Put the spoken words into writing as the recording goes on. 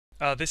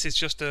This is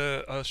just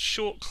a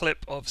short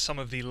clip of some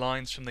of the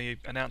lines from the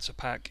announcer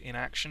pack in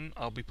action.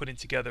 I'll be putting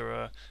together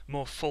a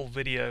more full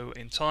video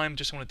in time.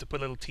 Just wanted to put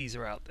a little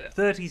teaser out there.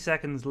 30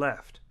 seconds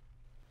left.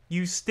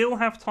 You still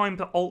have time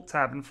to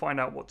Alt-Tab and find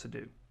out what to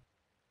do.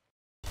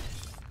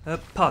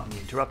 Pardon the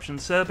interruption,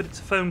 sir, but it's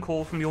a phone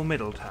call from your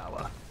middle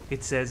tower.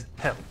 It says,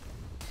 help.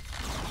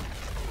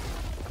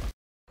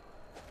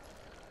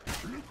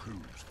 Look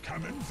who's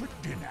coming for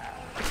dinner.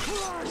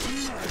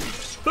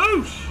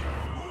 Boosh!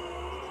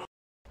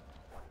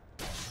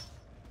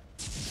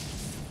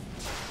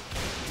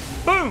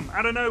 Boom!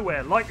 Out of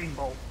nowhere, lightning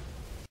bolt.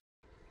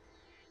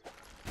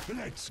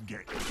 Let's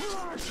get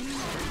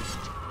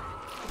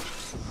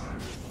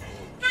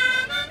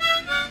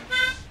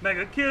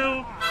Mega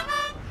kill!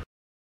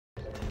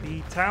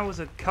 The towers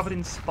are covered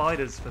in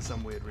spiders for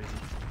some weird reason.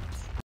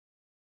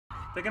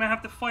 They're gonna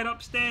have to fight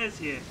upstairs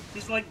here,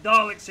 just like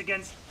Daleks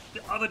against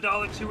the other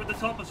Daleks who are at the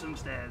top of some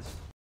stairs.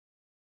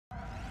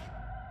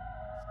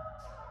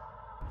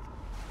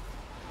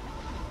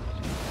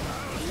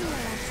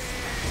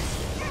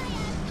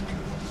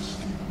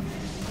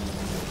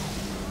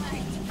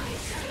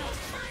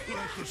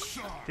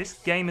 This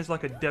game is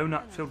like a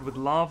donut filled with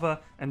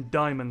lava and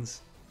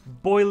diamonds.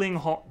 Boiling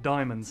hot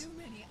diamonds.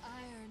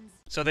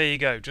 So there you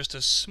go, just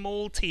a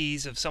small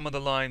tease of some of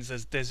the lines.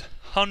 There's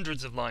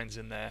hundreds of lines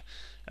in there.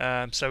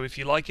 So if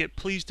you like it,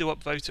 please do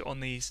upvote it on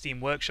the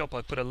Steam Workshop.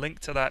 I put a link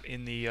to that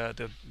in the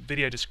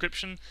video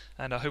description,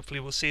 and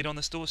hopefully we'll see it on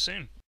the store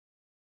soon.